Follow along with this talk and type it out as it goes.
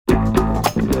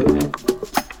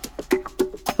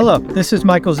Hello, this is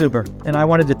Michael Zuber, and I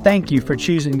wanted to thank you for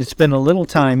choosing to spend a little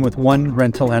time with one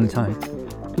rental at a time.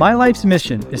 My life's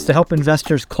mission is to help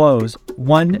investors close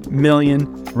 1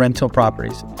 million rental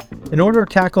properties. In order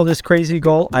to tackle this crazy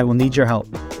goal, I will need your help.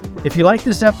 If you like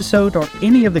this episode or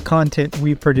any of the content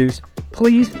we produce,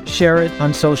 please share it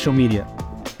on social media.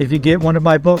 If you get one of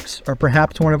my books or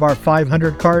perhaps one of our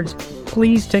 500 cards,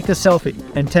 please take a selfie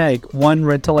and tag one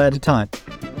rental at a time.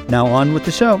 Now on with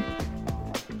the show.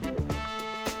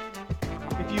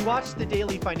 If you watched the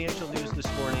daily financial news this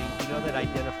morning, you know that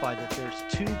identified that there's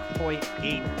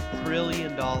 $2.8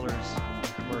 trillion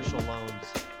in commercial loans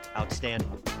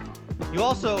outstanding. You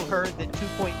also heard that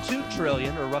 2.2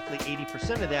 trillion, or roughly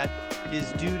 80% of that,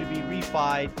 is due to be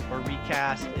refied or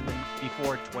recast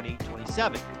before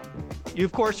 2027. You,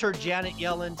 of course, heard Janet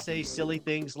Yellen say silly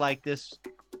things like this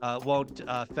won't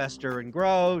fester and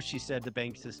grow. She said the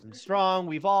bank system's strong.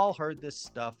 We've all heard this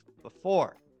stuff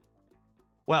before.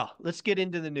 Well, let's get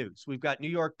into the news. We've got New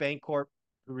York Bancorp,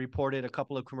 who reported a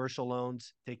couple of commercial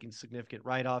loans taking significant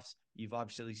write-offs. You've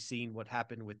obviously seen what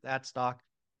happened with that stock.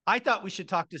 I thought we should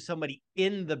talk to somebody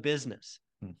in the business,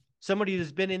 somebody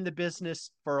who's been in the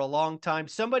business for a long time,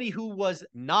 somebody who was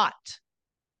not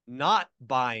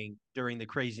buying during the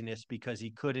craziness because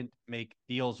he couldn't make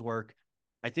deals work.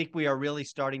 I think we are really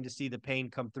starting to see the pain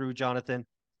come through, Jonathan.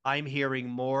 I'm hearing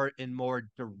more and more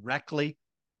directly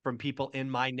from people in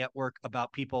my network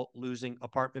about people losing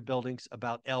apartment buildings,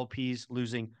 about LPs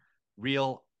losing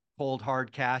real cold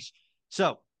hard cash.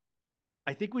 So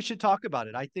I think we should talk about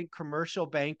it. I think commercial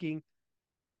banking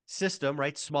system,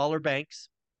 right? Smaller banks,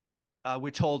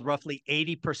 which hold roughly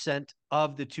 80%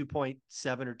 of the 2.7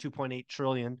 or 2.8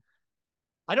 trillion.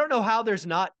 I don't know how there's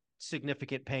not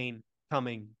significant pain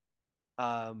coming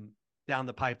down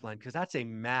the pipeline, because that's a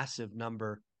massive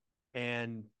number,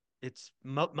 and it's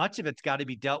much of it's got to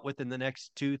be dealt with in the next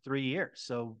 2-3 years.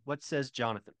 So what says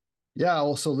Jonathan? Yeah,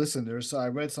 well, so listen, I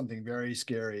read something very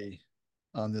scary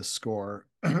on this score,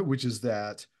 which is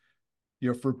that,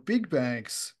 for big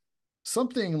banks,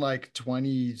 something like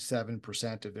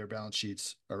 27% of their balance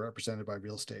sheets are represented by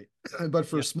real estate. But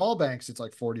for small banks, it's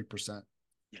like 40%.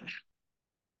 Yeah.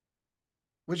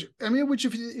 Which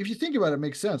if you think about it,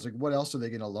 makes sense. Like, what else are they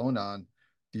going to loan on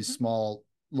these small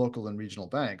local and regional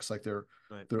banks? Like, they're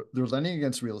lending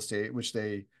against real estate, which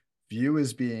they view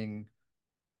as being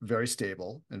very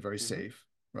stable and very safe,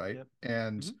 right? Yep.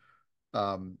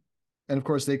 And of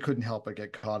course, they couldn't help but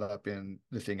get caught up in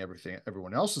the thing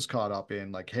everyone else is caught up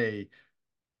in, like, hey,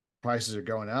 prices are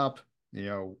going up,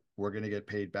 we're going to get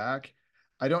paid back.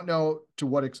 I don't know to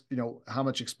what, how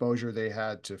much exposure they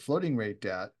had to floating rate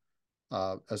debt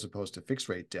as opposed to fixed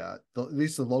rate debt. At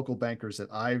least the local bankers that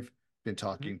I've been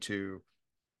talking to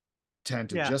tend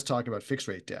to just talk about fixed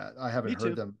rate debt. I haven't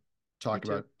heard them talk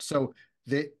about. So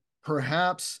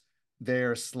perhaps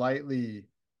they're slightly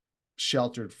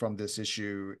sheltered from this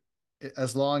issue,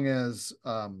 as long as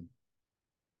and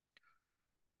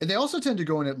they also tend to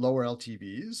go in at lower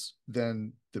LTVs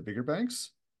than the bigger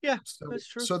banks. Yeah, that's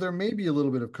true. So there may be a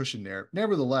little bit of cushion there.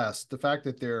 Nevertheless, the fact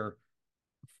that they're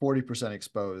 40%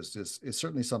 exposed is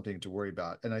certainly something to worry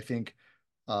about. And I think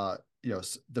the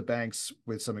banks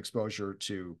with some exposure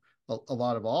to a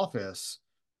lot of office,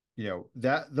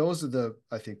 those are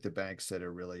I think the banks that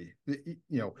are really, the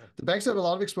banks that have a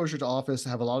lot of exposure to office,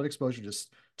 have a lot of exposure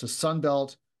to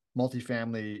Sunbelt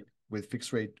multifamily with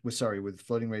with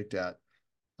floating rate debt.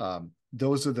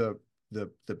 Those are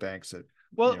the banks that.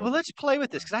 Well, let's play with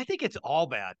this, because I think it's all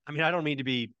bad. I mean, I don't mean to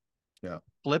be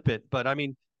flippant, but I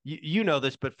mean, you know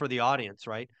this, but for the audience,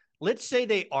 right? Let's say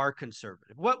they are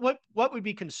conservative. What would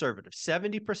be conservative?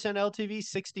 70% LTV,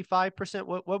 65%?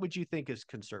 What would you think is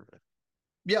conservative?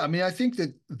 Yeah, I mean, I think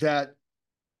that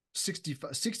 60 to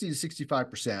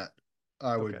 65%,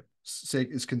 I would say,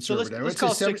 is conservative. So let's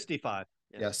call 65.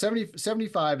 Yeah,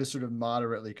 75 is sort of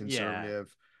moderately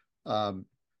conservative.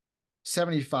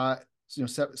 75,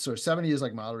 so 70 is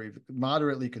like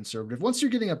moderately conservative. Once you're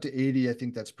getting up to 80, I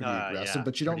think that's pretty aggressive,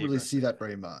 but you don't really see that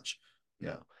very much.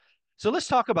 Yeah. So let's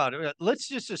talk about it. Let's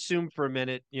just assume for a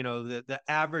minute, the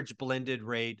average blended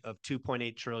rate of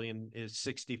 2.8 trillion is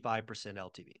 65%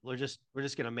 LTV. We're just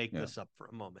going to make this up for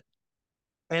a moment.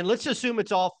 And let's assume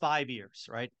it's all 5 years,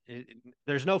 right?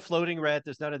 There's no floating rate.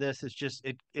 There's none of this. It's just,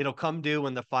 it'll come due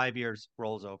when the 5 years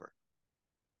rolls over.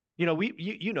 You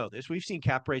know this. We've seen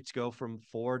cap rates go from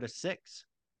 4 to 6.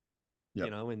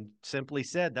 Yep. And simply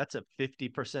said, that's a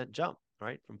 50% jump,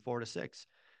 right? From 4 to 6.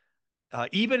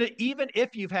 Even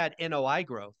if you've had NOI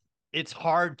growth, it's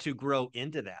hard to grow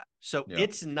into that. So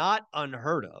it's not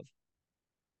unheard of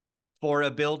for a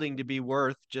building to be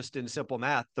worth, just in simple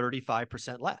math,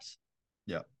 35% less.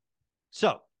 Yeah.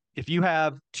 So if you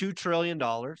have $2 trillion,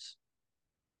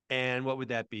 and what would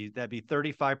that be? That'd be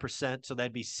 35%. So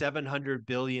that'd be $700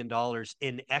 billion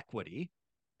in equity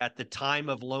at the time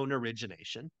of loan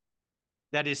origination.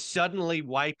 That is suddenly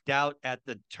wiped out at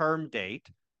the term date.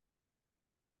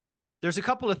 There's a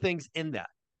couple of things in that.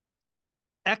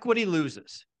 Equity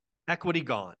loses, equity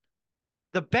gone.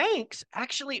 The banks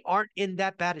actually aren't in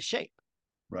that bad a shape.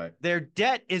 Right. Their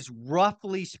debt is,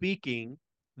 roughly speaking,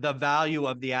 the value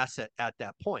of the asset at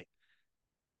that point.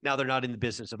 Now, they're not in the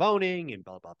business of owning and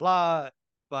blah, blah, blah.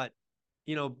 But,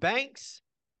 banks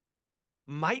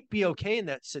might be okay in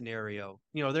that scenario.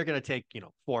 They're going to take,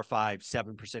 4, 5,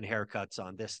 7% haircuts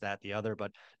on this, that, the other,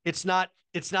 but it's not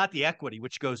the equity,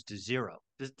 which goes to zero.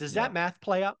 Does that math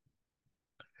play out?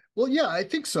 Well, yeah, I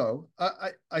think so.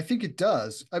 I think it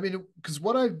does. I mean, because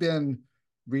what I've been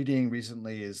reading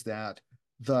recently is that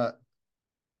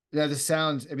this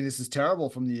sounds, I mean, this is terrible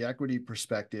from the equity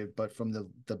perspective, but from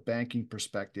the banking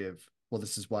perspective, well,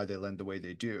 this is why they lend the way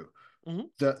they do. Mm-hmm.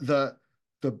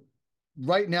 The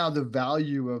right now, the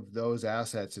value of those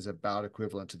assets is about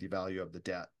equivalent to the value of the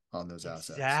debt on those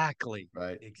assets. Exactly.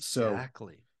 Right.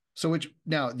 Exactly. So which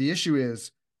now the issue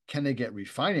is, can they get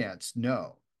refinanced?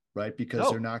 No. Right. Because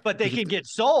they're not, but they can get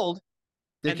sold.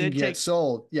 They can get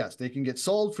sold. Yes. They can get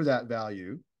sold for that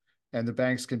value, and the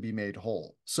banks can be made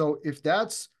whole. So if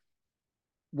that's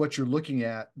what you're looking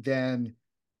at, then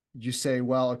you say,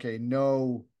 well, okay,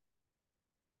 no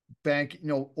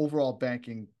overall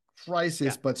banking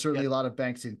crisis, but certainly a lot of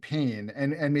banks in pain,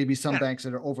 and maybe some banks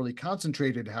that are overly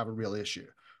concentrated have a real issue,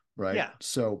 right? Yeah.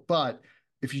 So, but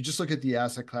if you just look at the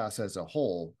asset class as a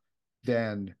whole,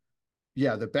 then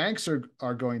the banks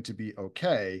are going to be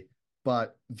okay,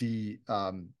 but the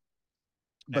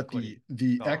equity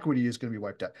is going to be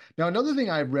wiped out. Now, another thing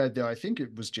I've read, though, I think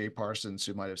it was Jay Parsons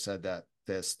who might have said that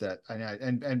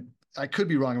and I could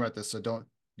be wrong about this, so don't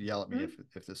yell at me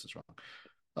if this is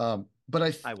wrong.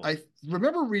 But I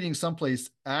remember reading someplace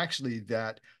actually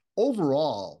that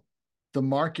overall the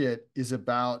market is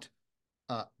about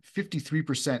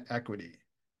 53% equity,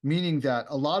 meaning that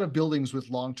a lot of buildings with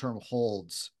long-term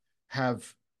holds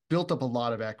have built up a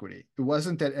lot of equity. It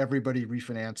wasn't that everybody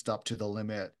refinanced up to the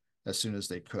limit as soon as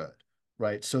they could,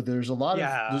 right? So there's a lot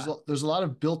of there's a lot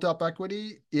of built up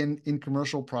equity in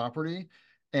commercial property,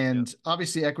 and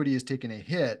obviously equity has taken a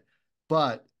hit,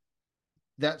 but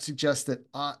that suggests that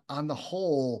on the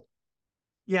whole.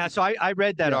 Yeah, so I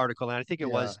read that article, and I think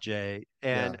it was Jay,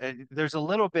 and there's a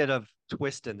little bit of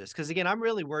twist in this, because again, I'm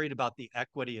really worried about the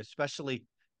equity, especially,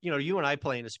 you and I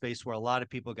play in a space where a lot of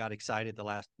people got excited the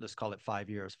last, let's call it 4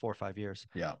 or 5 years.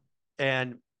 Yeah.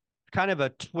 And kind of a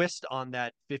twist on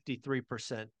that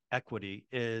 53% equity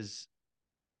is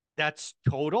that's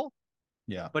total.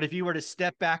 Yeah. But if you were to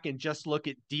step back and just look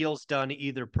at deals done,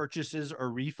 either purchases or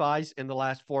refis in the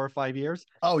last 4 or 5 years.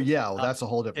 Oh yeah. Well, that's a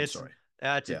whole different story.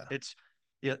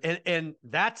 And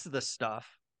that's the stuff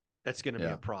that's going to be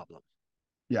a problem.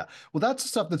 Yeah. Well, that's the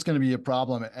stuff that's going to be a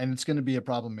problem, and it's going to be a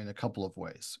problem in a couple of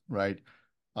ways, right?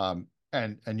 And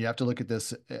you have to look at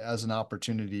this as an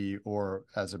opportunity or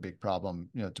as a big problem,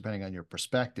 depending on your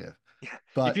perspective. Yeah.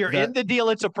 But if you're in the deal,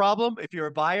 it's a problem. If you're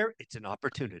a buyer, it's an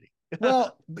opportunity.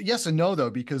 Well, yes and no, though,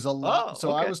 because a lot.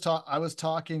 So okay. I was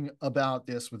talking about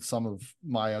this with some of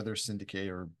my other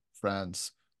syndicator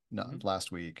friends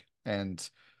last week, and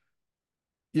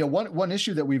one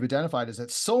issue that we've identified is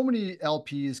that so many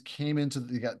LPs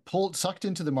got sucked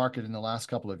into the market in the last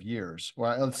couple of years,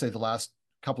 or let's say the last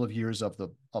couple of years of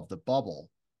the bubble,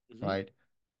 right?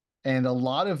 And a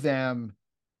lot of them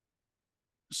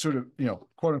sort of,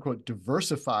 quote unquote,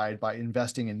 diversified by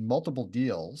investing in multiple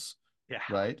deals,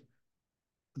 right?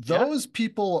 Those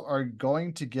people are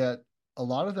going to a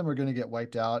lot of them are going to get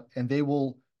wiped out, and they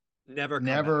will never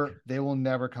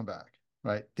come back,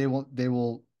 right? They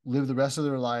will live the rest of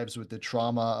their lives with the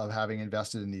trauma of having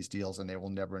invested in these deals, and they will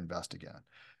never invest again.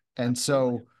 And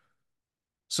so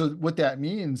what that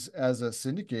means as a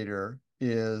syndicator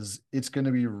is it's going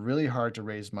to be really hard to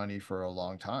raise money for a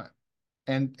long time.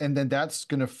 And then that's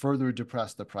going to further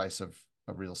depress the price of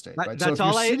real estate, right?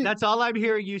 That's all I'm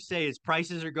hearing you say is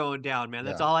prices are going down, man.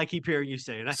 That's all I keep hearing you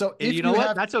say. And you know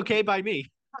what? That's okay by me.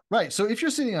 Right. So if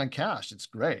you're sitting on cash, it's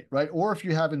great, right? Or if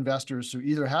you have investors who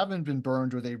either haven't been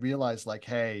burned or they realize like,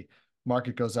 hey,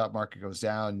 market goes up, market goes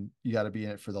down, you got to be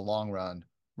in it for the long run,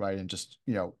 right? And just,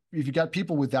 if you got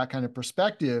people with that kind of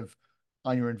perspective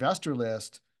on your investor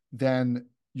list, then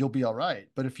you'll be all right.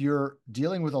 But if you're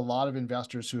dealing with a lot of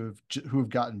investors who have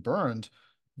gotten burned,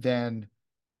 then,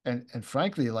 and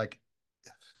frankly, like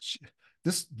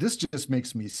this just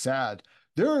makes me sad.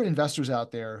 There are investors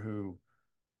out there who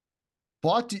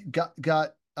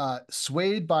got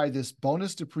swayed by this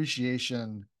bonus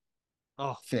depreciation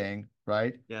Oh, thing,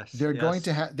 right? yes, They're going to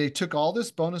yes. have, they took all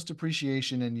this bonus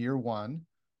depreciation in year one,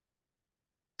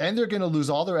 and they're going to lose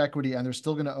all their equity, and they're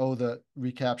still going to owe the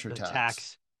recapture The tax,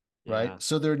 tax. right? Yeah.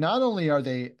 So they're not only are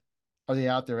they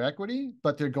out their equity,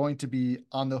 but they're going to be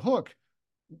on the hook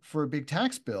for a big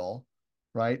tax bill,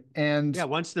 right? And Yeah.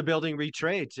 Once the building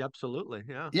retrades, absolutely.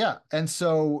 Yeah. yeah, and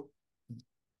so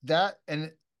that,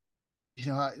 and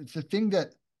the thing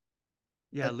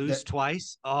Yeah. Lose that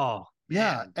twice. Oh,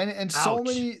 yeah, man. and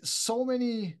Ouch. so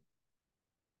many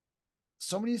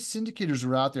syndicators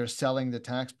are out there selling the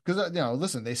tax because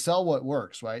listen, they sell what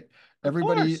works, right? Of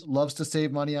Everybody course. loves to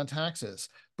save money on taxes,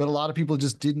 but a lot of people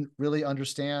just didn't really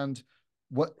understand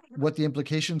what the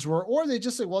implications were, or they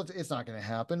just say, well, it's not going to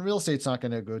happen. Real estate's not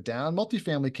going to go down.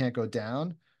 Multifamily can't go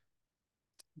down.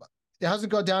 It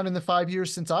hasn't gone down in the 5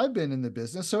 years since I've been in the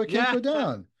business, so it can't Yeah. go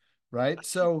down, right?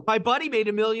 So My buddy made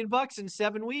 $1 million in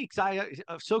 7 weeks.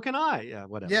 So can I. Yeah.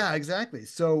 Whatever. yeah, exactly.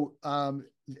 So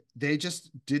they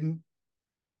just didn't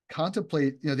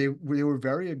contemplate, they were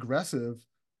very aggressive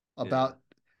Yeah. about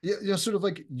sort of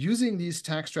like using these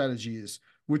tax strategies,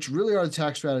 which really are the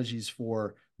tax strategies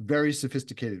for very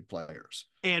sophisticated players,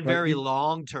 And right? very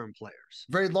long-term players.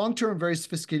 Very long-term, very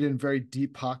sophisticated, and very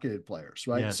deep-pocketed players,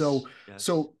 right? So Yes. Yes.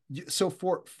 so so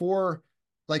for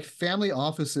like family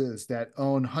offices that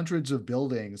own hundreds of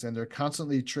buildings, and they're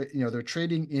constantly they're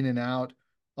trading in and out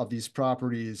of these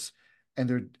properties,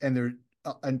 and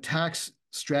and tax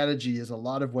strategy is a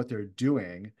lot of what they're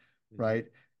doing, Mhm. right?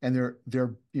 And they're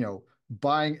they're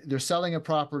selling a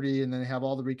property, and then they have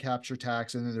all the recapture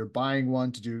tax, and then they're buying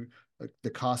one to do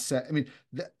the cost set. I mean,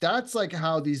 that's like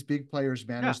how these big players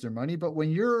Yeah. manage their money. But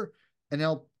when you're an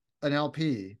an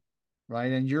LP,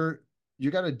 right, and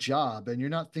you got a job, and you're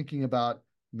not thinking about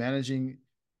managing,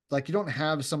 like you don't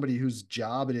have somebody whose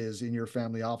job it is in your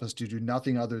family office to do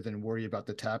nothing other than worry about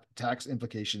the tax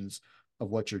implications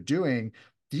of what you're doing.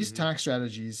 These Mhm. tax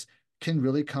strategies can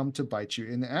really come to bite you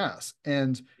in the ass,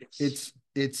 and Yes.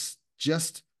 it's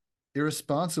just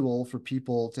irresponsible for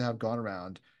people to have gone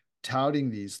around touting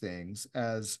these things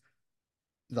as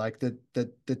like the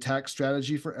tax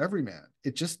strategy for every man.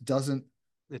 It just doesn't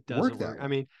It work doesn't work. that I way.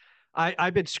 mean,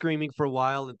 I've been screaming for a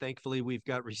while, and thankfully we've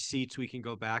got receipts we can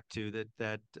go back to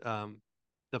that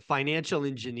the financial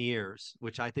engineers,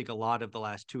 which I think a lot of the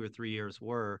last 2 or 3 years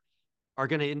were, are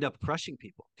going to end up crushing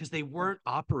people because they Yeah. weren't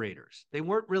operators. They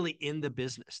weren't really in the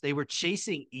business. They were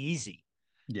chasing easy.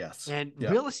 Yes. And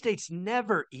Yeah. real estate's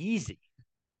never easy.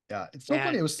 Yeah. It's so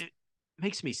funny. And it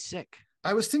makes me sick.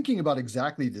 I was thinking about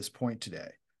exactly this point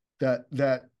today,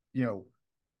 that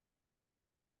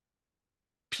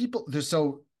people there's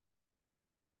so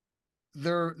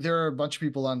there are a bunch of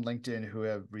people on LinkedIn who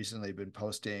have recently been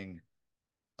posting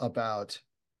about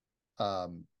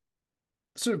um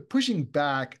sort of pushing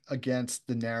back against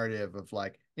the narrative of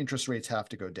like interest rates have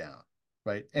to go down,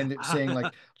 right? And saying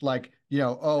like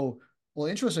oh, well,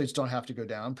 interest rates don't have to go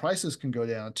down, prices can go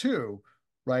down too,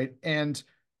 right? And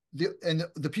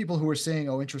the people who are saying,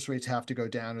 oh, interest rates have to go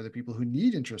down, are the people who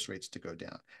need interest rates to go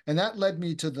down. And that led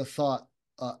me to the thought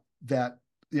that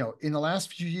in the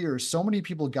last few years, so many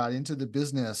people got into the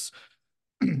business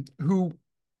who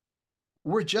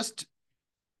were just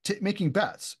making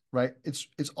bets, right? It's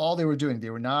all they were doing. They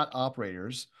were not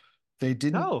operators.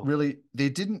 No, They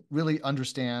didn't really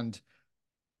understand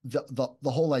the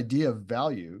whole idea of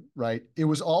value, right? It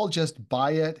was all just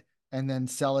buy it and then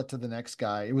sell it to the next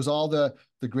guy. It was all the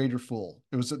greater fool.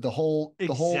 It was the whole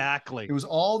it exactly. was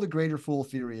all the greater fool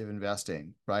theory of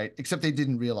investing, right? Except they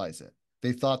didn't realize it.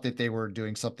 They thought that they were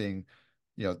doing something,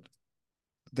 you know,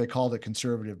 they called it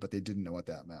conservative, but they didn't know what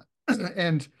that meant.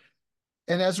 and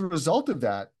and as a result of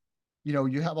that,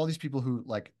 you have all these people who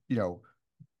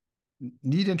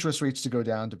need interest rates to go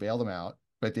down to bail them out,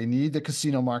 but they need the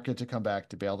casino market to come back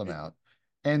to bail them It, out.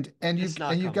 And it's you've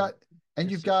not and you've coming. got and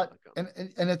It's you've just got not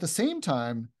coming. and at the same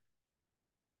time,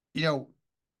 you know,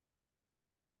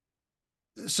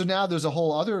 so now there's a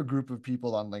whole other group of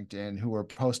people on LinkedIn who are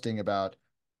posting about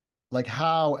like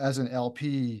how as an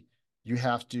LP you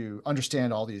have to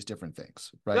understand all these different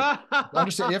things, right?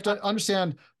 You have to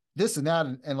understand this and that,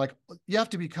 and like you have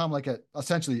to become like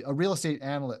essentially a real estate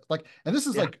analyst. Like, and this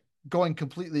is Yeah. like going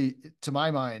completely to my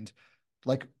mind,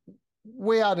 like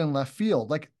way out in left field.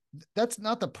 Like that's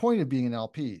not the point of being an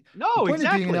LP. The No, point of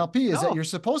being an exactly. LP is that No. you're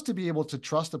supposed to be able to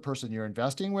trust the person you're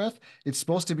investing with. It's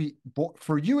supposed to be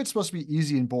for you, it's supposed to be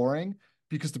easy and boring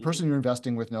because the Mhm. person you're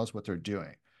investing with knows what they're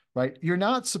doing, right? You're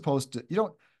not supposed to, you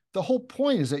don't, the whole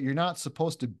point is that you're not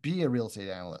supposed to be a real estate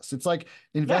analyst. It's like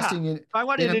Yeah. investing If I in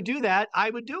wanted to a do that, I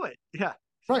would do it. Yeah.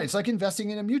 Right. It's like investing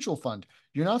in a mutual fund.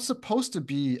 You're not supposed to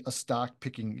be a stock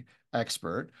picking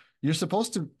expert. You're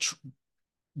supposed to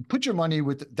put your money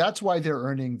with, that's why they're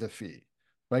earning the fee,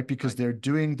 right? Because Right. they're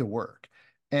doing the work.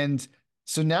 And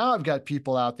so now I've got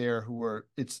people out there who are,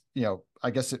 it's,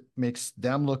 I guess it makes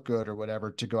them look good or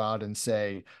whatever to go out and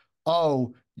say,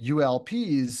 oh,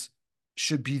 ULPs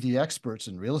should be the experts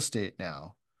in real estate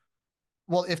now.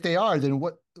 Well, if they are, then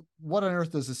what on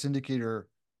earth does the syndicator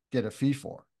get a fee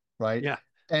for, right? Yeah,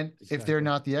 And if they're exactly.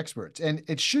 not the experts, and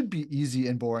it should be easy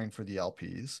and boring for the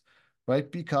LPs, right?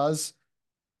 Because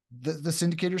the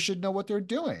syndicator should know what they're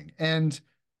doing. And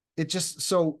it just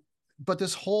so, but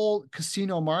this whole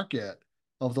casino market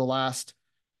of the last,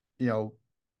 you know,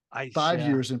 five Yeah.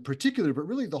 years in particular, but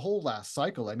really the whole last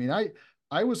cycle. I mean,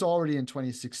 I was already in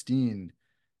 2016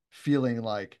 feeling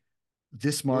like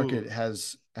this market Ooh.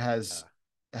 has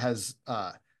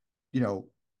you know,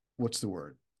 what's the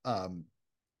word?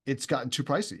 It's gotten too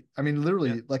pricey. I mean, Yeah.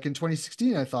 literally, like in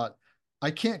 2016, I thought I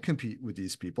can't compete with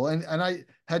these people, and I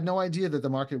had no idea that the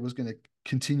market was going to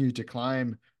continue to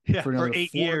climb Yeah. for For another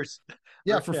eight four, years.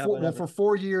 yeah, Whatever. for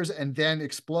 4 years, and then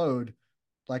explode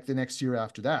like the next year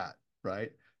after that,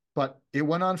 right? But it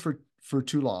went on for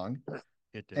too long,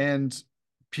 It did. and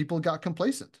people got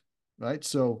complacent, right?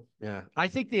 So Yeah. I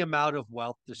think the amount of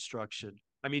wealth destruction,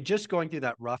 I mean, just going through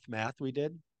that rough math we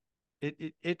did,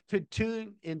 it could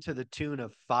tune into the tune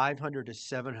of 500 to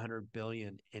 700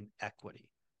 billion in equity.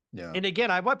 yeah, And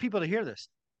again, I want people to hear this.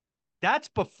 That's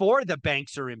before the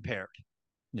banks are impaired,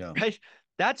 yeah, right?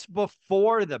 That's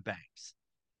before the banks.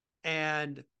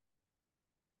 And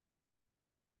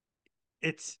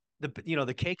it's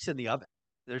the cake's in the oven.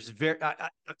 There's a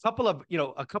couple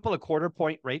of quarter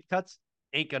point rate cuts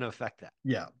ain't going to affect that.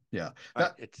 yeah, yeah. Right?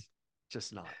 That It's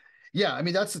just not. Yeah, I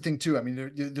mean that's the thing too. I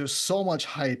mean there's so much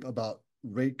hype about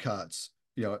rate cuts.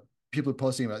 People are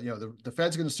posting about the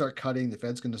Fed's going to start cutting. The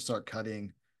Fed's going to start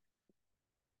cutting.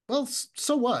 Well,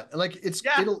 so what? Like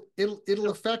Yeah. it'll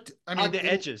affect. I On mean, the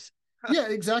edges. yeah,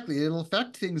 exactly. It'll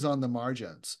affect things on the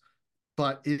margins,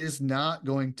 but it is not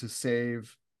going to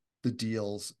save the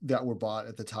deals that were bought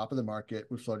at the top of the market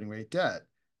with floating rate debt,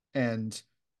 and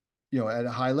at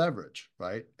a high leverage,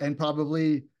 right? And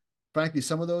probably, frankly,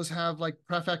 some of those have like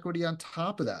pref equity on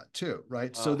top of that too,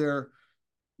 right? So Oh,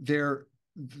 they're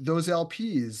those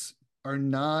LPs are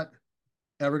not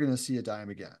ever going to see a dime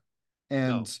again, no,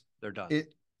 and they're done.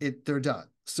 they're done.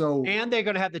 So And they're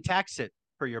going to have the tax hit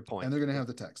for your and point. they're going to have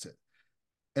the tax hit,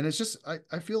 and it's just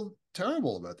I feel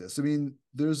terrible about this. I mean,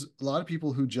 there's a lot of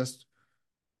people who just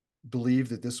believe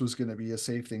that this was going to be a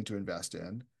safe thing to invest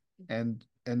in, and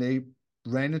they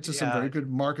ran into some very Yeah.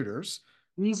 good marketers,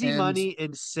 Easy and money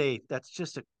and safe. That's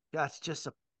just a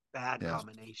bad yeah,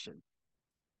 combination.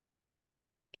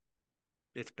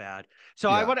 It's bad. So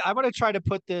I yeah. want I want to try to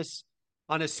put this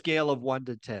on a scale of 1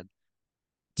 to 10.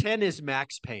 10 is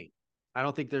max pain. I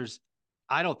don't think there's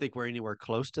I don't think we're anywhere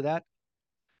close to that.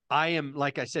 I am,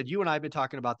 like I said, you and I have been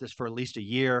talking about this for at least a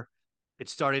year. It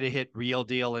started to hit Real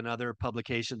Deal and other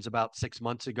publications about 6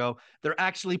 months ago. They're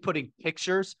actually putting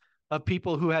pictures of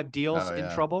people who have deals Oh in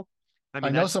yeah. trouble. I I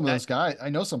mean, know that's some of that. those guys. I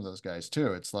know some of those guys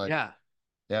too. It's like, Yeah,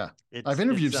 yeah. I've it's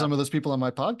interviewed some of those people on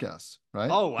my podcast, right?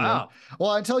 oh wow.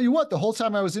 Well, I tell you what, the whole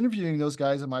time I was interviewing those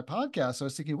guys on my podcast, I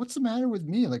was thinking, what's the matter with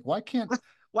me? Like, Why why can't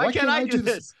can't I I do do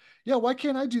this? this? Yeah, why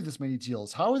can't I do this many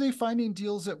deals? How are they finding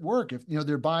deals at work if,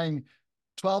 they're buying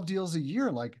 12 deals a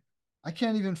year? Like, I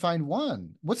can't even find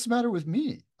one. What's the matter with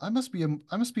me? I must be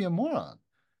a moron.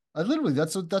 I literally,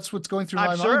 that's what's going through I'm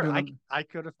my mind sure when I'm, I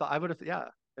could have thought I would have yeah.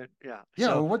 Yeah. yeah,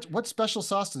 So or what special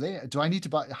sauce do I need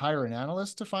to hire an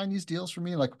analyst to find these deals for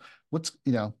me? Like what's,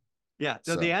 yeah,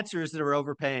 so the so answer is they're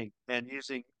overpaying and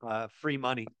using free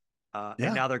money. And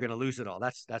yeah. now they're going to lose it all.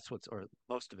 That's what's or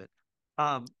most of it.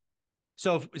 Um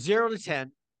so 0 to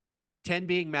 10, 10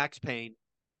 being max pain.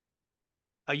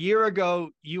 A year ago,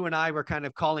 you and I were kind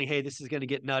of calling, hey, this is going to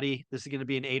get nutty. This is going to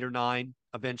be an 8 or 9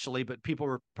 eventually, but people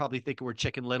were probably thinking we're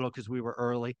chicken little because we were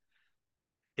early.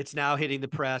 It's now hitting the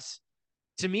press.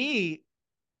 To me,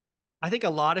 I think a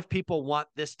lot of people want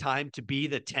this time to be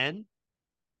the 10.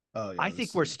 Oh I yeah, think this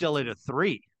is we're a good still at a time.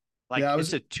 3. Yeah, Like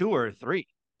it's a 2 or 3.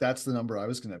 that's the number I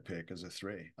was going to pick as a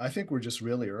 3. I think we're just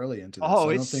really early into this. Oh,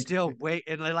 I it's don't think, still way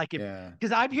and like if yeah,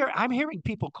 because I'm hearing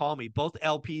people call me, both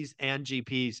LPs and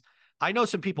GPs. I know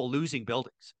some people losing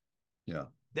buildings. yeah,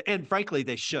 And frankly,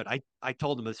 they should. I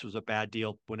told them this was a bad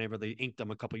deal whenever they inked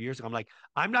them a couple of years ago. I'm like,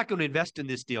 I'm not going to invest in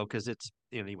this deal because it's,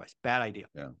 anyways, bad idea.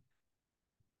 yeah,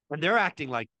 And they're acting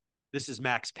like this is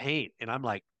max pain, and I'm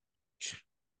like,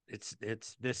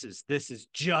 this is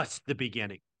just the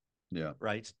beginning. Yeah.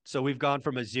 right? So we've gone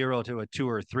from a 0 to a 2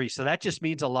 or a 3. So that just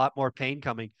means a lot more pain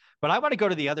coming. But I want to go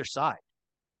to the other side.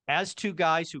 As two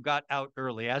guys who got out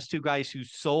early, as two guys who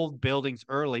sold buildings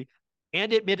early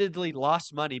and admittedly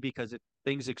lost money because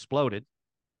things exploded,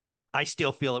 I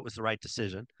still feel it was the right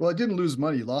decision. Well, it didn't lose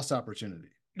money, lost opportunity.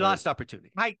 Right? Lost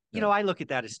opportunity. I look at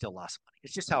that as still lost money.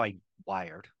 It's just how I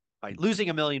wired. Right? Losing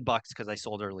 $1 million because I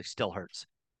sold early still hurts.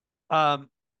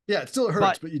 Yeah, it still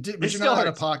hurts, but you're not out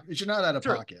of pocket. You're not out of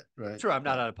pocket, right? True, I'm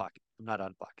not out of pocket. I'm not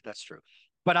out of pocket. That's true.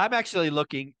 But I'm actually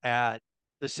looking at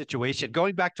the situation.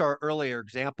 Going back to our earlier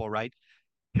example, right?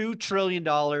 $2 trillion,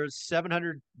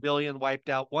 700 billion wiped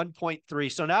out,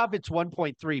 1.3. So now if it's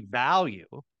 1.3 value,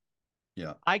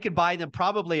 yeah, I could buy them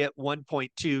probably at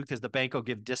 1.2 because the bank will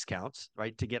give discounts,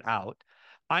 right, to get out.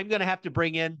 I'm going to have to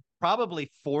bring in probably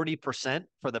 40%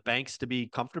 for the banks to be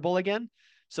comfortable again.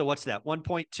 So what's that?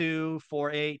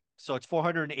 1.248. So it's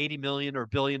 480 million or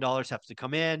 $1 billion have to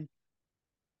come in.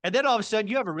 And then all of a sudden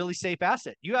you have a really safe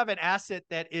asset. You have an asset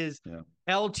that is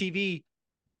LTV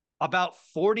about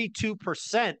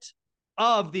 42%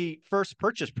 of the first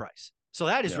purchase price. So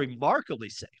that is remarkably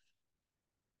safe.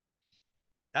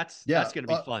 That's going to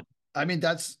be fun. I mean,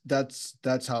 that's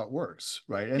how it works,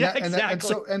 right? And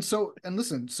exactly. And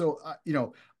listen,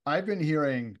 I've been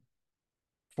hearing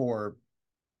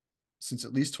since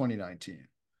at least 2019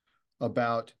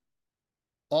 about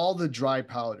all the dry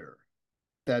powder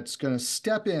that's going to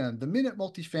step in the minute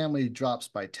multifamily drops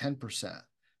by 10%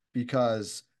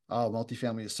 because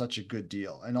multifamily is such a good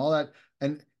deal and all that.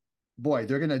 And boy,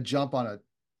 they're going to jump on a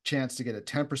chance to get a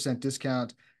 10%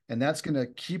 discount, and that's going to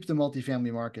keep the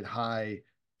multifamily market high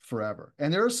forever.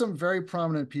 And there are some very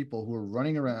prominent people who are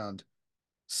running around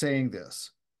saying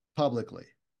this publicly,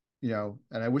 and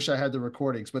I wish I had the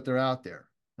recordings, but they're out there,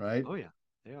 right? Oh yeah,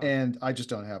 they are. And I just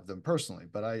don't have them personally,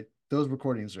 but those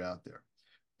recordings are out there.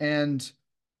 And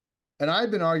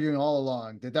I've been arguing all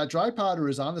along that dry powder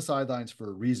is on the sidelines for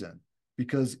a reason,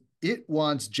 because it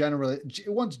wants generational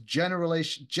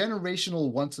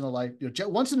once in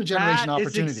a generation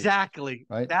opportunity. Exactly.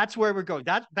 Right. That's where we're going.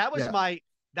 That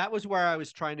was where I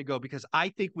was trying to go, because I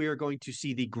think we are going to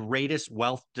see the greatest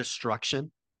wealth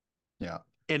destruction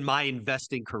in my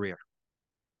investing career.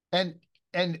 And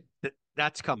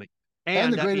that's coming.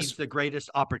 And that means the greatest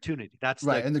opportunity. That's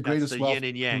right. And the greatest wealth yin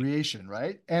and yang creation.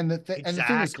 Right. And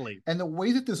the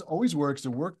way that this always works, it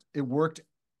worked.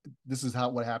 This is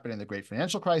what happened in the great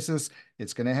financial crisis.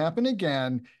 It's going to happen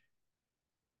again.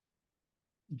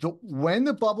 When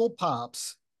the bubble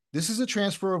pops, this is a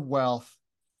transfer of wealth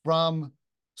from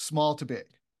small to big,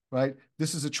 right?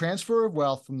 This is a transfer of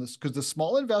wealth from this, because the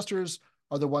small investors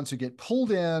are the ones who get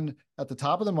pulled in at the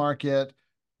top of the market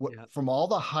from all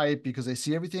the hype, because they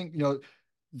see everything,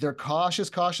 they're cautious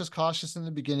in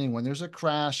the beginning. When there's a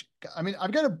crash, I mean,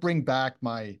 I've got to bring back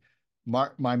my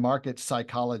market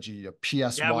psychology, a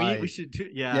PSY. Yeah, we should do.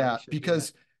 Yeah,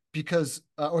 because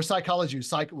or psychology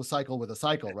will cycle with a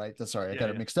cycle, right? Sorry, I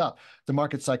got it mixed up. The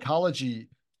market psychology.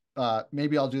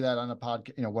 Maybe I'll do that on a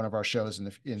podcast, one of our shows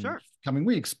in coming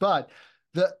weeks. But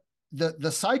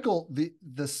the cycle,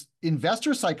 this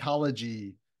investor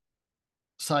psychology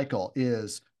cycle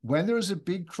is when there's a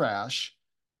big crash.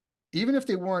 Even if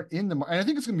they weren't in the market, and I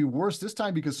think it's going to be worse this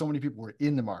time because so many people were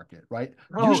in the market, right?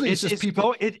 Usually it's just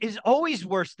people. It is always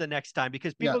worse the next time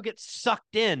because people get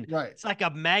sucked in. Right. It's like a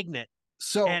magnet.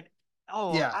 So, dude,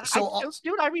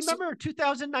 I remember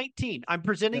 2019. I'm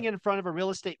presenting in front of a real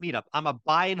estate meetup. I'm a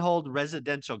buy and hold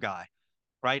residential guy,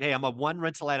 right? Hey, I'm a one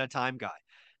rental at a time guy.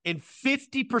 And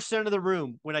 50% of the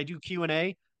room when I do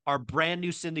Q&A are brand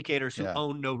new syndicators who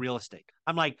own no real estate.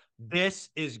 I'm like, this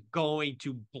is going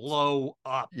to blow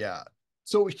up. Yeah.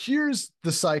 So here's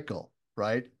the cycle,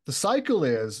 right? The cycle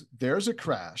is there's a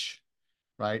crash,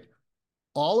 right?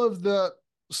 All of the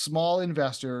small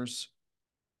investors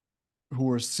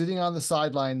who are sitting on the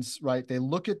sidelines, right? They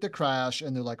look at the crash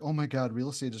and they're like, oh my God, real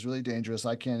estate is really dangerous.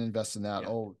 I can't invest in that. Yeah.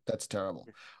 Oh, that's terrible.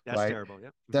 That's terrible. Yeah.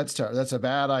 That's terrible. That's a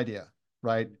bad idea,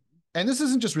 right? And this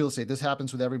isn't just real estate. This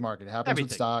happens with every market. It happens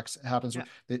with stocks. It happens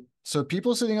with so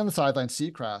people sitting on the sidelines see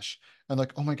a crash and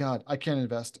like, oh my God, I can't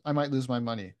invest. I might lose my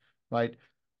money, right?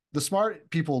 The smart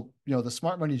people, the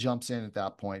smart money jumps in at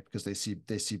that point because they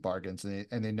see bargains and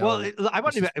they know. Well, I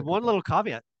want to one little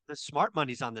caveat. The smart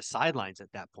money's on the sidelines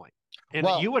at that point. And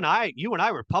you and I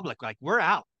were public, like we're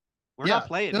out. We're not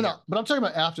playing. No, but I'm talking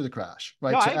about after the crash,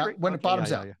 right? No, so I agree. When it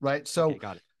bottoms out, right? So,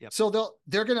 got it. Yep. So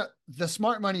the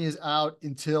smart money is out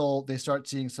until they start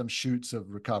seeing some shoots of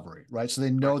recovery, right? So they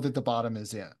know that the bottom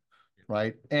is in,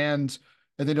 right? And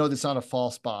they know that it's not a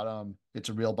false bottom, it's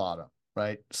a real bottom,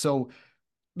 right? So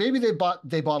maybe they bought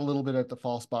a little bit at the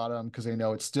false bottom because they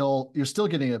know you're still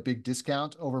getting a big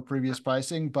discount over previous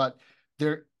pricing, but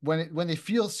when they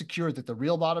feel secure that the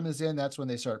real bottom is in, that's when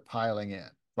they start piling in,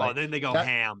 Oh, right? then they go That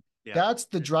ham. Yeah. that's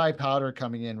the dry powder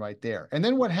coming in right there. And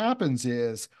then what happens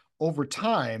is over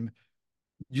time,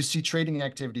 you see trading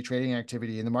activity,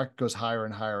 and the market goes higher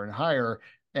and higher and higher.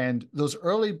 And those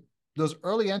early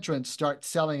entrants start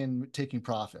selling and taking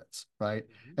profits, right?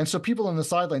 Mhm. And so people on the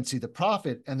sidelines see the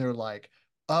profit and they're like,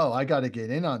 oh, I got to get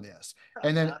in on this.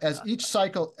 And then as each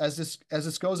cycle, as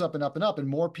this goes up and up and up, and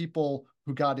more people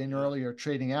who got in Yeah. early are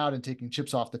trading out and taking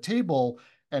chips off the table,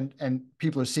 and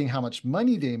people are seeing how much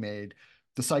money they made,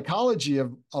 the psychology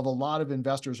of a lot of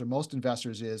investors or most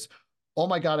investors is, oh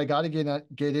my God, I got to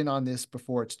get in on this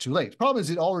before it's too late. The problem is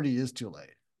it already is too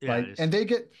late, Yeah, it right? is. And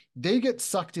they get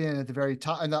sucked in at the very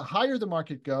top. And the higher the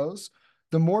market goes,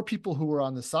 the more people who are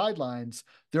on the sidelines,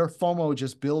 their FOMO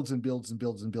just builds and builds and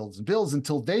builds and builds and builds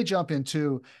until they jump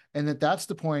into, and that's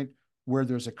the point where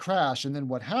there's a crash. And then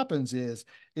what happens is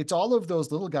it's all of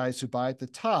those little guys who buy at the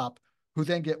top who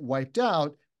then get wiped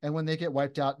out. And when they get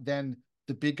wiped out, then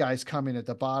the big guys come in at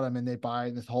the bottom and they buy,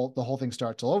 and the whole thing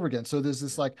starts all over again. So there's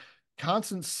this like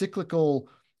constant cyclical,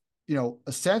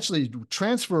 essentially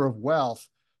transfer of wealth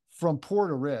from poor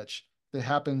to rich that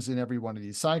happens in every one of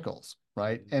these cycles,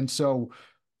 right? And so,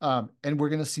 and we're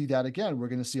going to see that again. We're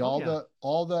going to see Oh,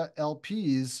 all yeah. the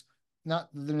LPs, not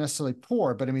they're necessarily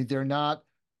poor, but I mean they're not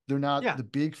Yeah. the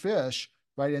big fish,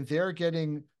 right? And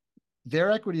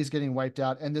their equity is getting wiped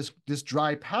out, and this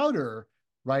dry powder,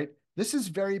 right? This is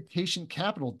very patient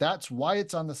capital. That's why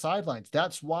it's on the sidelines.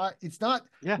 That's why it's not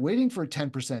Yeah. waiting for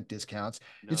 10% discounts.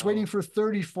 It's waiting No. for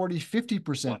 30, 40,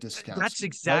 50% discounts. That's Right?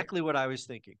 exactly what I was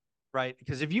thinking, right?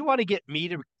 Because if you want to get me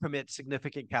to commit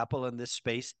significant capital in this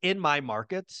space in my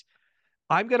markets,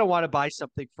 I'm going to want to buy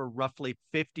something for roughly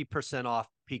 50% off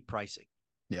peak pricing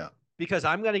Yeah. because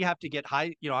I'm going to have to get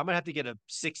high, I'm going to have to get a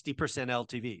 60%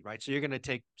 LTV, right? So you're going to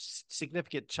take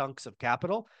significant chunks of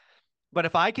capital. But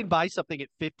if I can buy something at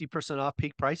 50% off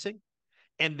peak pricing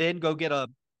and then go get a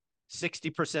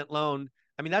 60% loan,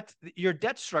 I mean, that's your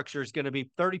debt structure is going to be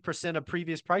 30% of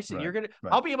previous pricing. Right. Right.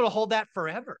 I'll be able to hold that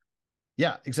forever.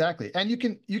 Yeah, exactly. And you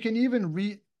can even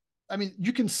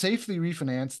you can safely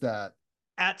refinance that,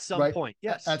 At some right? point,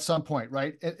 yes. At some point,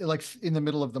 right? Like in the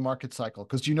middle of the market cycle,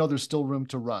 because there's still room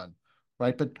to run,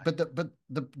 right? But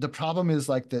the problem is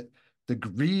like the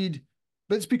greed,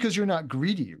 but it's because you're not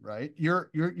greedy, right? You're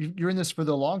in this for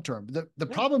the long term. The Yeah,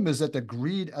 problem is that the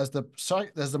greed, as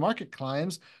the market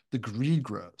climbs, the greed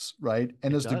grows, right?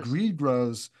 And it as the does. greed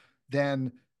grows,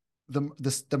 then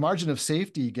the margin of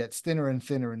safety gets thinner and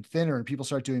thinner and thinner, and people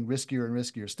start doing riskier and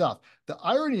riskier stuff. The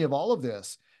irony of all of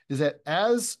this is that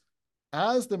as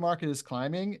the market is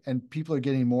climbing and people are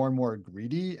getting more and more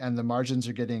greedy, and the margins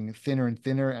are getting thinner and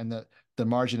thinner, and the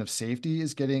margin of safety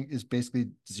is basically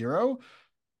zero,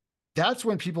 that's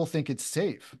when people think it's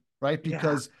safe, right? Yeah,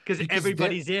 because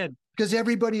everybody's in. Because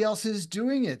everybody else is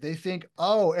doing it. They think,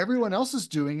 oh, everyone else is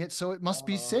doing it, so it must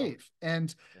be safe.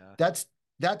 And Yeah.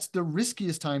 that's the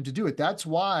riskiest time to do it. That's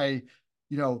why,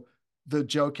 you know, the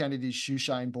Joe Kennedy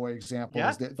shoeshine boy example Yeah.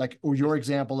 is that, like, or your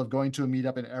example of going to a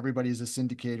meetup and everybody's a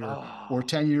syndicator, or Oh,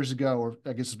 10 years ago, or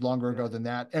I guess longer ago than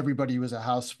that, everybody was a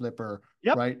house flipper,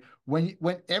 yep. right? When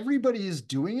everybody is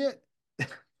doing it,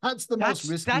 that's the most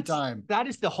risky time. That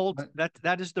is the whole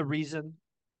that is the reason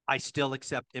I still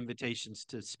accept invitations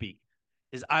to speak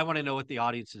is I want to know what the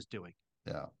audience is doing.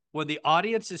 Yeah. When the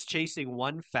audience is chasing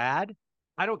one fad,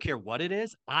 I don't care what it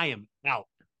is, I am out.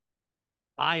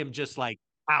 I am just like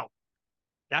out.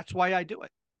 That's why I do it.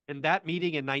 And that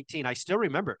meeting in 19, I still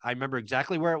remember. I remember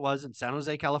exactly where it was in San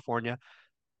Jose, California.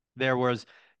 There was,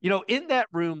 in that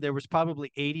room, there was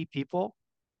probably 80 people.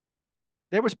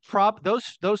 There was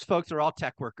those folks are all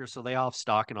tech workers, so they all have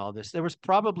stock and all this. There was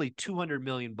probably 200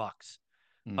 million bucks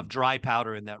of dry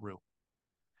powder in that room.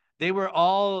 They were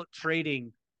all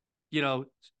trading,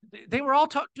 they were all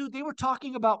dude, they were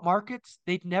talking about markets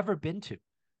they'd never been to.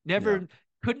 Never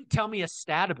couldn't tell me a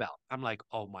stat about. I'm like,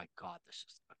 "Oh my God, this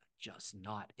is gonna just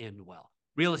not end well.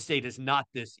 Real estate is not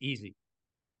this easy."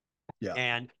 Yeah.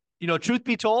 And, truth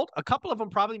be told, a couple of them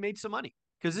probably made some money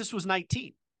because this was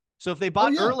 19. So if they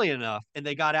bought early enough and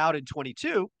they got out in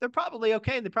 22, they're probably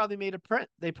okay. And they probably made a print.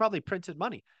 They probably printed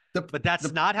money. But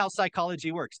that's not how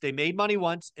psychology works. They made money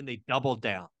once and they doubled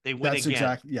down. They win That's again.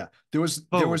 exactly, yeah. There was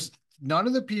none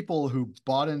of the people who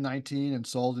bought in 19 and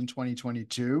sold in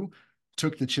 2022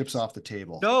 took the chips off the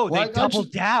table. No, they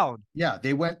doubled down. Yeah,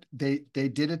 they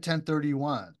did a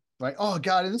 1031, right? Oh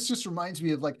God, and this just reminds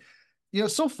me of, like,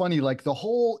 it's so funny, like the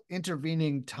whole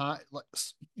intervening time, like,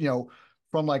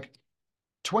 from like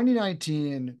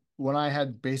 2019 when I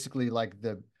had basically like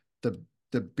the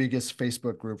biggest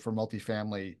Facebook group for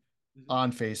multifamily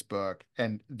on Facebook,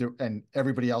 and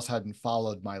everybody else hadn't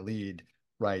followed my lead,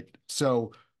 right?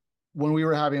 So when we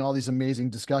were having all these amazing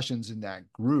discussions in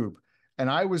that group, and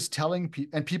I was telling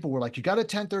people, and people were like, you got a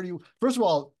 1030. First of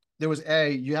all, there was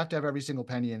you have to have every single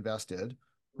penny invested,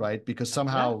 right? Because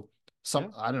somehow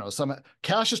I don't know, some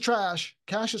cash is trash.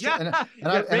 Cash is trash.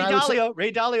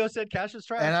 Ray Dalio said cash is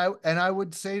trash. And I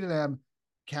would say to them,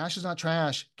 cash is not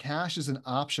trash. Cash is an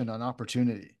option on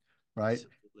opportunity, right?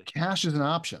 Absolutely. Cash is an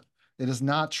option. It is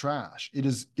not trash. It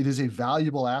is a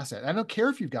valuable asset. I don't care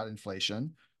if you've got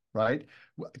inflation, right?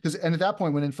 And at that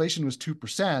point, when inflation was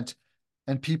 2%,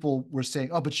 and people were saying,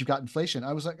 "Oh, but you've got inflation,"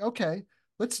 I was like, "Okay,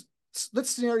 let's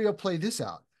scenario play this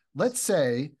out. Let's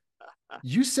say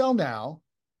you sell now,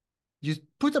 you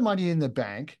put the money in the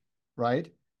bank,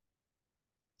 right?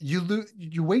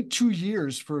 You wait 2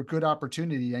 years for a good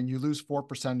opportunity and you lose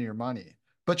 4% of your money,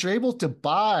 but you're able to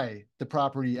buy the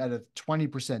property at a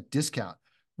 20% discount.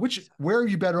 Where are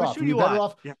you better off? Were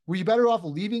you better off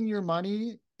leaving your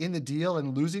money in the deal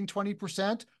and losing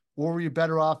 20%, or were you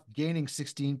better off gaining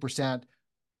 16%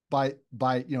 by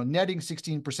netting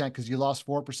 16% because you lost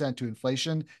 4% to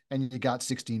inflation and you got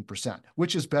 16%?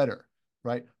 Which is better,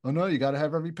 right? Oh no, you got to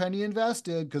have every penny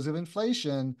invested because of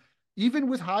inflation. Even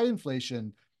with high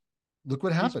inflation, look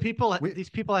what happened. These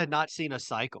people had not seen a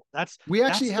cycle. That's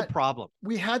the problem.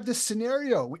 We had this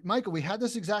scenario, Michael. We had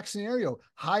this exact scenario.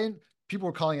 People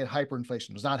were calling it hyperinflation.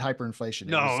 It was not hyperinflation.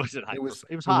 It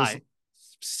was high.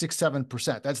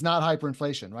 6-7%. That's not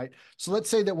hyperinflation, right? So let's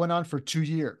say that went on for 2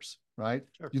 years, right?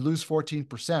 Sure. You lose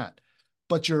 14%,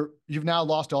 but you've now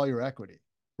lost all your equity,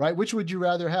 right? Which would you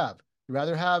rather have? You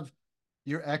rather have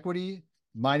your equity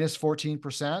minus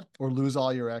 14% or lose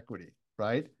all your equity,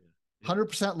 right?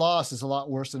 100% loss is a lot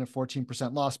worse than a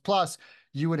 14% loss. Plus,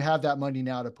 you would have that money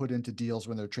now to put into deals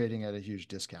when they're trading at a huge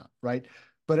discount, right?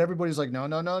 But everybody's like,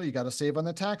 no, you got to save on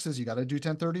the taxes. You got to do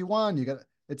 1031.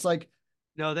 It's like,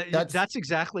 no, that's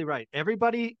exactly right.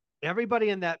 Everybody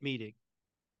in that meeting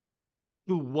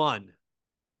who won,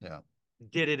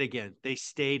 did it again. They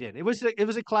stayed in. It was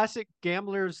a classic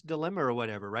gambler's dilemma or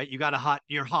whatever, right?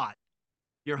 You're hot.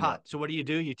 So what do?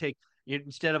 You take,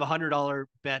 instead of $100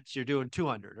 bets, you're doing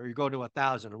 200, or you're going to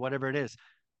 1,000 or whatever it is.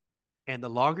 And the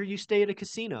longer you stay at a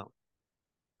casino,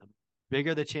 the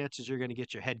bigger the chances you're going to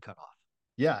get your head cut off.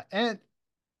 Yeah. And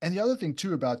the other thing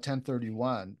too about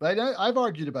 1031, right? I've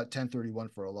argued about 1031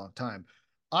 for a long time.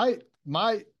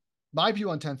 My view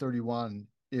on 1031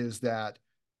 is that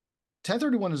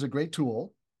 1031 is a great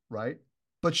tool, right?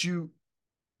 But you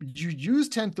use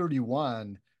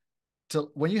 1031 to,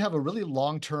 when you have a really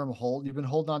long-term hold, you've been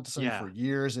holding on to something for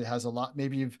years. It has a lot,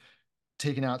 maybe you've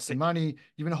taken out some money.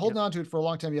 You've been holding on to it for a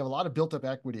long time. You have a lot of built up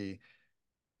equity.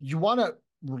 You want to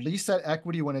release that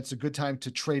equity when it's a good time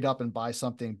to trade up and buy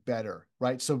something better,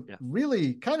 right? So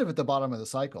really kind of at the bottom of the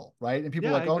cycle, right? And people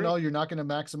are like, oh no, you're not going to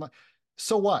maximize.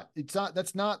 So what?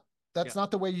 That's not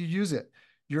the way you use it.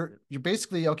 You're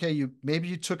basically, okay, maybe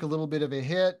you took a little bit of a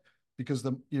hit because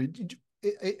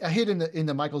a hit in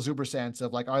the Michael Zuber sense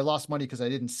of like, I lost money because I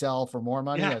didn't sell for more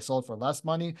money. I sold for less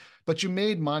money, but you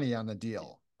made money on the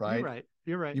deal, right?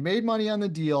 You're right. You made money on the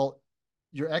deal.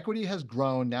 Your equity has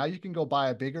grown. Now you can go buy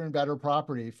a bigger and better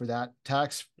property for that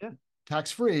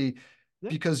tax-free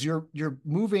because you're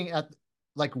moving at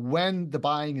like when the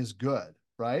buying is good,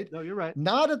 right? No, you're right.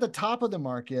 Not at the top of the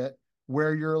market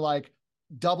where you're like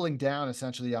doubling down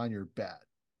essentially on your bet,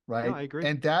 right? No, I agree.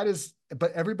 And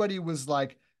but everybody was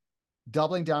like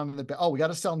doubling down on the bet. Oh, we got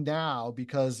to sell now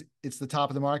because it's the top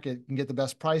of the market, you can get the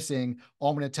best pricing. Oh,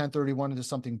 I'm going to 1031 into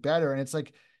something better. And it's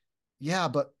like, yeah,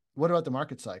 but what about the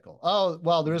market cycle? Oh,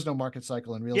 well, there is no market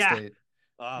cycle in real estate.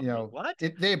 What?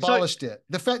 They abolished it.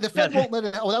 The Fed won't let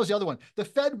it. Oh, that was the other one. The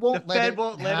Fed won't let it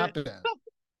happen.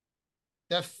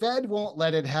 The Fed won't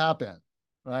let it happen.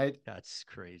 Right? That's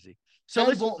crazy. So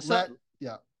real estate.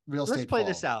 Let's play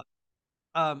this out.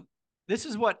 This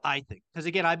is what I think. Because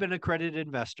again, I've been an accredited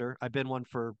investor. I've been one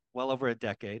for well over a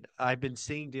decade. I've been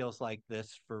seeing deals like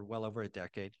this for well over a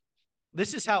decade.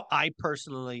 This is how I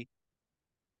personally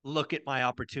look at my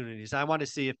opportunities. I want to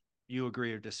see if you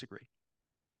agree or disagree.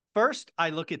 First, I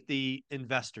look at the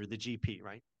investor, the GP,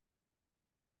 right?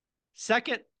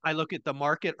 Second, I look at the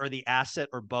market or the asset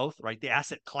or both, right? The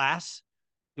asset class.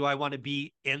 Do I want to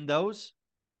be in those?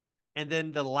 And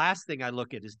then the last thing I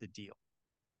look at is the deal.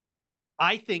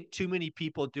 I think too many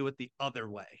people do it the other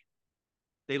way.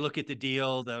 They look at the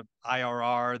deal, the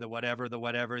IRR, the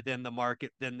whatever, then the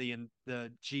market, then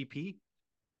the GP.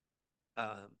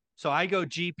 So I go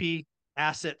GP,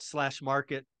 asset /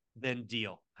 market, then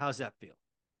deal. How's that feel?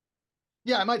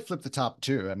 Yeah, I might flip the top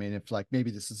too. I mean, if like maybe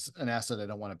this is an asset I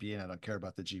don't want to be in, I don't care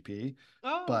about the GP,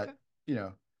 Oh, okay. but you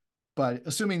know, but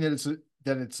assuming that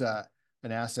it's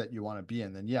an asset you want to be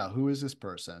in, then yeah, who is this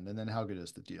person, and then how good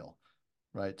is the deal,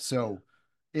 right? Yeah. So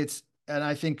it's, and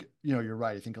I think you're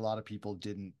right. I think a lot of people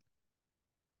didn't.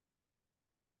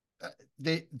 uh,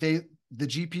 they the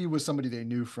GP was somebody they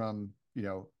knew from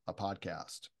a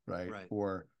podcast, right? Right.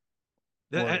 Or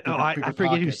I bigger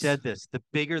forget who pockets. said this. The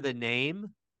bigger the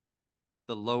name,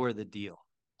 the lower the deal.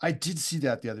 I did see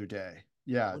that the other day. I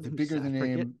Yeah, wonder the who's bigger the I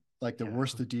forget. name, like the Yeah.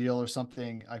 worse the deal or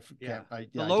something. I Yeah. can't. I The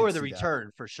Yeah, I did lower the see that.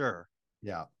 return for sure.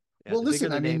 Yeah. Yeah. Well, The bigger listen.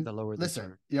 the I name, mean, the lower the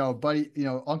listen. return. Buddy.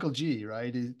 Uncle G,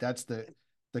 right? That's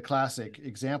the classic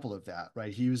example of that,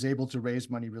 right? He was able to raise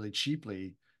money really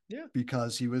cheaply Yeah.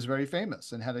 because he was very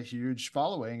famous and had a huge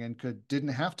following and didn't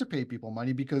have to pay people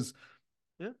money because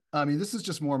Yeah. I mean, this is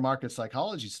just more market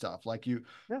psychology stuff. Like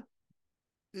Yeah.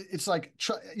 it's like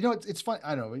it's fun.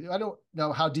 I don't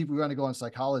know how deep we want to go on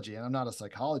psychology, and I'm not a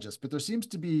psychologist, but there seems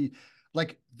to be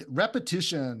like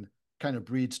repetition kind of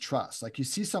breeds trust. Like you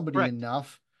see somebody Correct.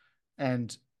 enough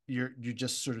and you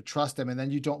just sort of trust them, and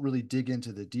then you don't really dig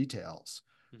into the details,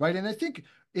 Mhm. right? And I think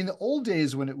in the old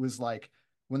days when it was like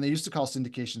when they used to call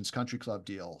syndications country club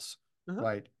deals, Uh-huh.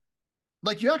 right?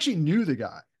 Like you actually knew the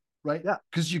guy, right? Yeah.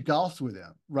 Because you golfed with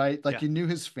him, right? Like Yeah. you knew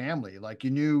his family, like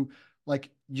you knew, like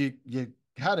you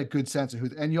had a good sense of who,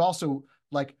 and you also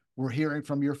like were hearing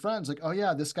from your friends, like, oh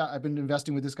yeah, this guy, I've been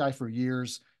investing with this guy for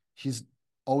years. He's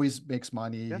always makes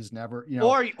money. Yeah. He's never,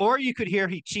 Or you could hear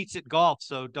he cheats at golf,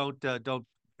 so don't mess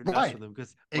with right. him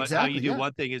because what how you Exactly. do Yeah.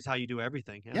 one thing is how you do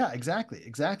everything. Yeah. Yeah, exactly.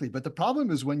 Exactly. But the problem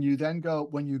is when you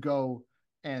go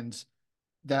and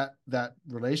that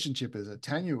relationship is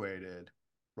attenuated,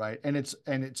 right? And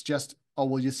it's just, oh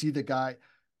well, you see the guy,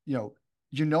 you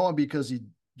know him because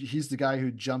he's the guy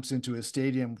who jumps into a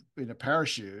stadium in a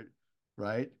parachute,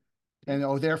 right? Yeah. And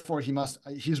oh, therefore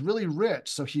he's really rich,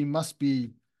 so he must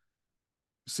be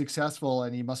successful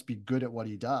and he must be good at what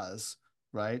he does,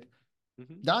 right?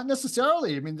 Hmm. Not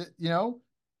necessarily. I mean,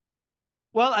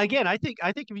 Well, again, I think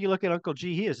if you look at Uncle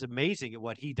G, he is amazing at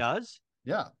what he does,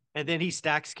 yeah, and then he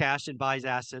stacks cash and buys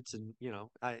assets. And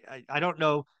I don't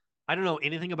know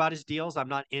anything about his deals. I'm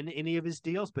not in any of his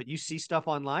deals, but you see stuff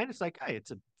online. It's like, hey,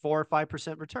 it's a 4 or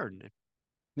 5% return.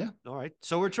 yeah, All right,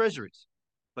 so are treasuries,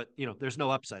 but there's no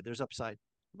upside. There's upside,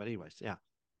 but anyways, yeah,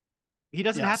 he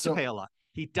doesn't yeah. have to So pay a lot.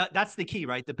 That's the key,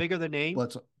 right? The bigger the name, well,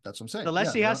 that's what I'm the saying. less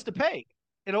Yeah, he they has don't. to pay.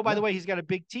 And oh, by the Yeah, way, he's got a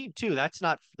big team too. That's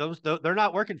not they're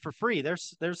not working for free.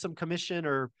 There's some commission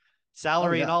or oh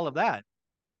salary and yeah. all of that.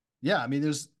 Yeah, I mean,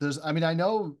 I mean, I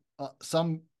know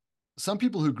some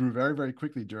people who grew very, very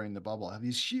quickly during the bubble have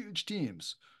these huge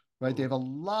teams, right? They Ooh. have a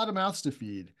lot of mouths to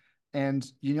feed, and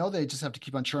they just have to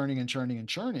keep on churning and churning and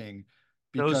churning,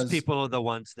 Those because people are the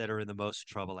ones that are in the most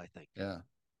trouble, I think. yeah,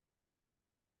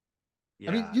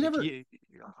 I mean, Yeah, you if never you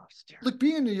oh, it's terrible. look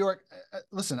being in New York.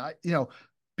 Listen,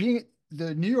 being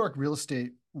the New York real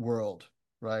estate world,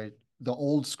 right? The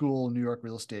old school New York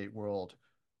real estate world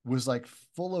was like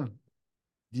full of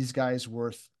these guys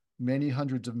worth many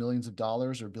hundreds of millions of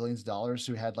dollars or billions of dollars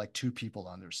who had like two people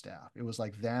on their staff. It was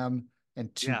like them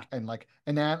and two Yeah, and like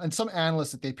and some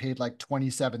analysts that they paid like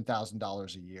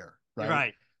 $27,000 a year, you're right?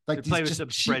 right. Like They these play with just some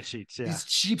spreadsheets. Yeah. these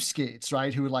cheapskates,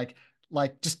 right? Who like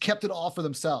just kept it all for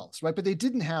themselves, right? But they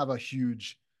didn't have a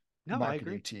huge No, I marketing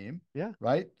agree. team, Yeah.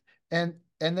 right? And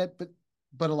that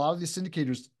but a lot of these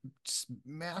syndicators,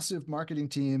 massive marketing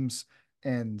teams,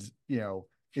 and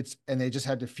and they just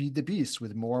had to feed the beast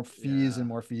with more fees and Yeah.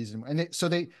 more fees, so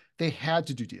they had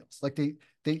to do deals. Like they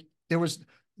there was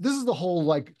this is the whole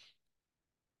like,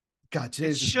 God, It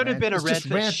today's just should have rant. been a It's just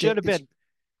rent. It rant should day. have been It's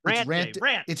rant day. rant.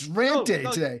 Rant. It's rant Go, day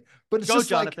go, today. But it's go,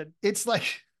 just like Jonathan. it's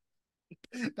like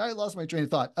now I lost my train of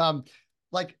thought.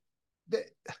 Like the,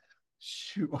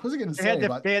 shoot, what was I going to They had say to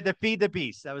about they had to feed the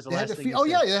beast. That was the they had last to thing feed? you Oh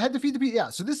yeah, said. they had to feed the beast. Yeah.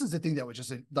 So this is the thing that was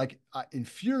just like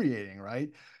infuriating, right?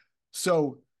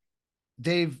 So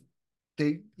they've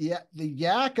they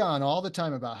yak on all the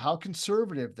time about how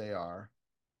conservative they are,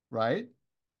 right?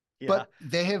 Yeah. But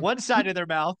they have One side put of their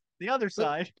mouth, the other but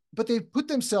side. but they've put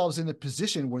themselves in a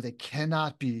position where they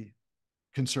cannot be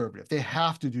conservative. They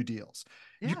have to do deals.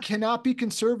 You Yeah. cannot be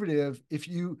conservative if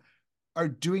you are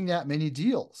doing that many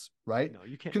deals, right? No,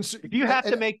 you can't. Conser- If you have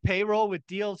to and make payroll with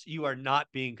deals, you are not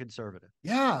being conservative.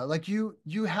 yeah, like you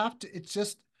have to. It's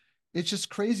just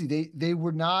crazy. They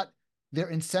were not, their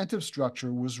incentive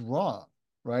structure was wrong,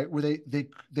 right? Where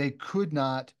they could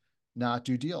not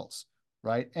do deals,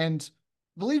 right? And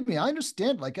believe me, I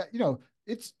understand. Like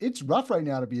it's rough right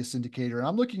now to be a syndicator, and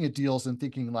I'm looking at deals and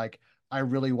thinking like I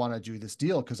really want to do this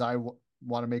deal because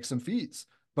want to make some fees,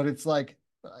 but it's like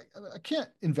I can't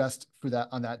invest for that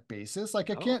on that basis. Like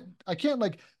Oh, I can't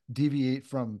like deviate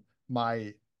from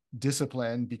my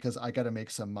discipline because I got to make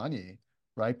some money,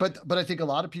 right? But I think a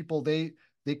lot of people they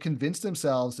convinced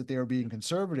themselves that they were being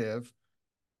conservative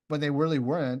when they really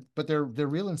weren't. But their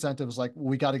real incentive was like, well,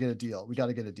 we got to get a deal. We got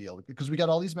to get a deal because we got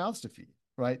all these mouths to feed,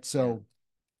 right? yeah. So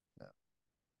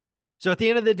So at the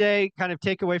end of the day, kind of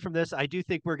take away from this, I do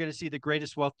think we're going to see the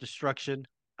greatest wealth destruction.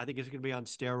 I think it's going to be on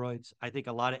steroids. I think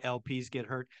a lot of LPs get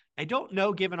hurt. I don't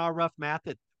know, given our rough math,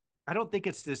 that I don't think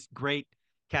it's this great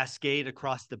cascade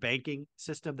across the banking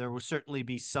system. There will certainly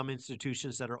be some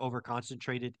institutions that are over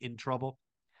concentrated in trouble.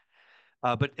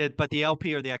 But the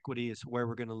LP or the equity is where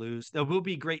we're going to lose. There will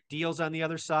be great deals on the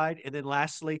other side. And then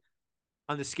lastly,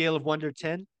 on the scale of 1 to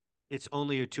 10, it's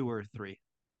only a 2 or a 3.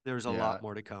 There's a yeah, lot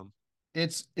more to come.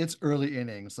 it's early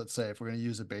innings, let's say, if we're going to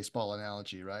use a baseball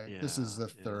analogy, right? This Yeah, is the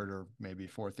yeah. third or maybe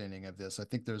fourth inning of this. I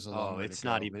think there's a long Oh, way to it's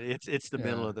not go. even. It's the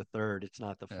middle Yeah, of the third. It's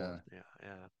not the yeah. fourth. Yeah,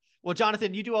 yeah. Well,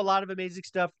 Jonathan, you do a lot of amazing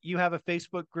stuff. You have a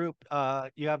Facebook group.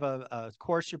 You have a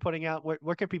course you're putting out.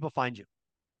 Where can people find you?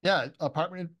 Yeah,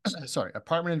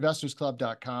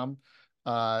 apartmentinvestorsclub.com,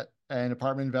 and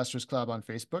Apartment Investors Club on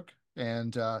Facebook.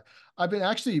 And I've been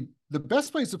actually the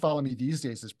best place to follow me these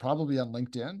days is probably on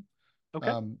LinkedIn.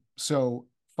 Okay. So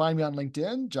find me on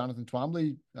LinkedIn, Jonathan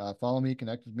Twombly. Follow me,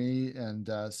 connect with me, and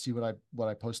see what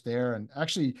I post there. And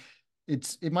actually,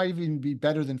 it might even be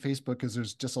better than Facebook because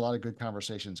there's just a lot of good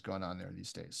conversations going on there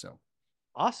these days. So,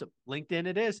 Awesome. LinkedIn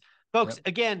it is. Folks, yep,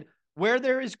 again, where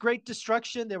there is great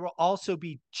destruction, there will also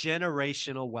be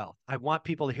generational wealth. I want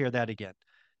people to hear that again.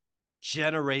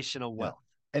 Generational yeah. wealth.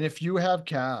 And if you have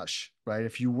cash, right?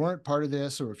 If you weren't part of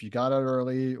this, or if you got out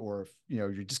early, or if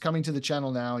you're just coming to the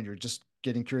channel now and you're just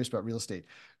getting curious about real estate,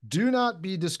 do not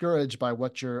be discouraged by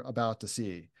what you're about to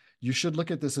see. You should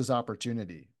look at this as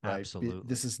opportunity, right? This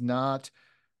Absolutely. is not,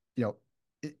 you know,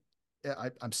 it,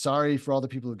 I'm sorry for all the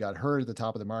people who got hurt at the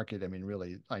top of the market. I mean,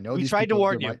 really, I know We these tried to people.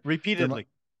 warn you They're my, repeatedly.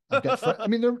 I've got friends. I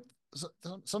mean, some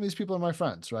of these people are my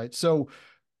friends, right? So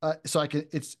I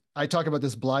talk about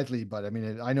this blithely, but I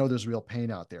mean, I know there's real pain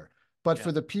out there. But Yeah.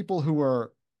 for the people who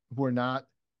are not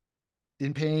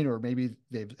in pain, or maybe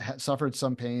they've suffered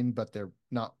some pain, but they're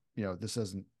not, this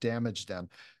hasn't damaged them.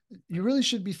 You really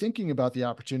should be thinking about the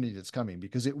opportunity that's coming,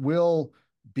 because it will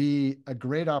be a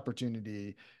great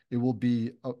opportunity. It will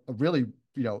be a really,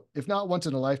 if not once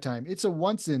in a lifetime, it's a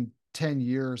once in 10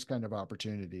 years kind of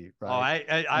opportunity, Oh, right?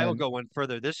 I will And go one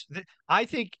further. I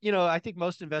think, I think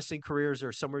most investing careers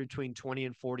are somewhere between 20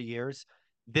 and 40 years.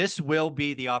 This will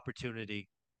be the opportunity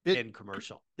it in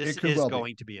commercial. This it could is well be.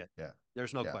 going to be it. Yeah.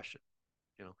 There's no Yeah. question.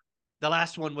 You know, the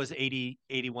last one was 80,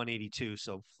 81, 82.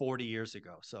 So 40 years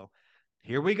ago. So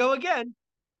here we go again.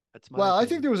 That's my Well, I think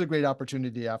opinion. there was a great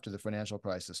opportunity after the financial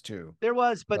crisis too. There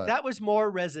was, but But that was more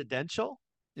residential.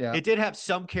 yeah, It did have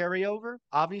some carryover,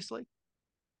 obviously.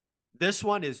 This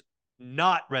one is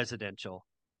not residential,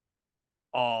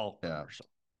 all yeah. commercial.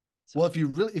 Well,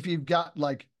 So if you've got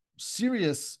like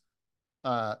serious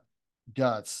uh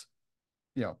guts,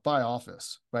 buy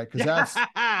office, right? Because that's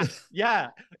yeah, yeah,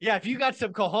 yeah. If you got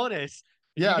some cojones and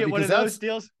you yeah, get one because of those that's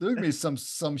deals, there's gonna be some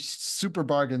super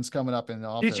bargains coming up in the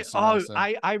did you? office, Oh, so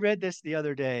I read this the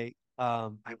other day. I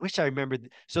wish I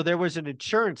remembered. So there was an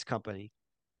insurance company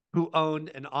who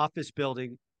owned an office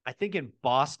building, I think in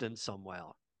Boston somewhere,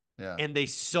 yeah. and they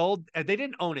sold. And they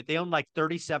didn't own it; they owned like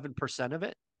 37% of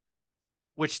it,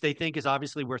 which they think is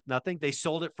obviously worth nothing. They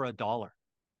sold it for $1.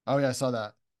 Oh yeah, I saw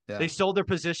that. They Yeah, sold their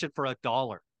position for $1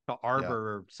 to yeah,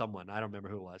 Arbor or someone. I don't remember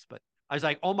who it was, but I was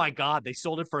like, oh my God, they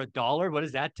sold it for $1. What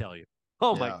does that tell you?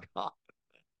 Oh my yeah. God.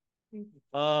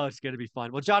 Oh, it's going to be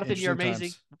fun. Well, Jonathan, you're Interesting amazing.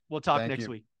 times. We'll talk Thank next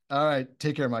you. week. All right,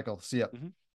 take care, Michael. See ya. Mhm.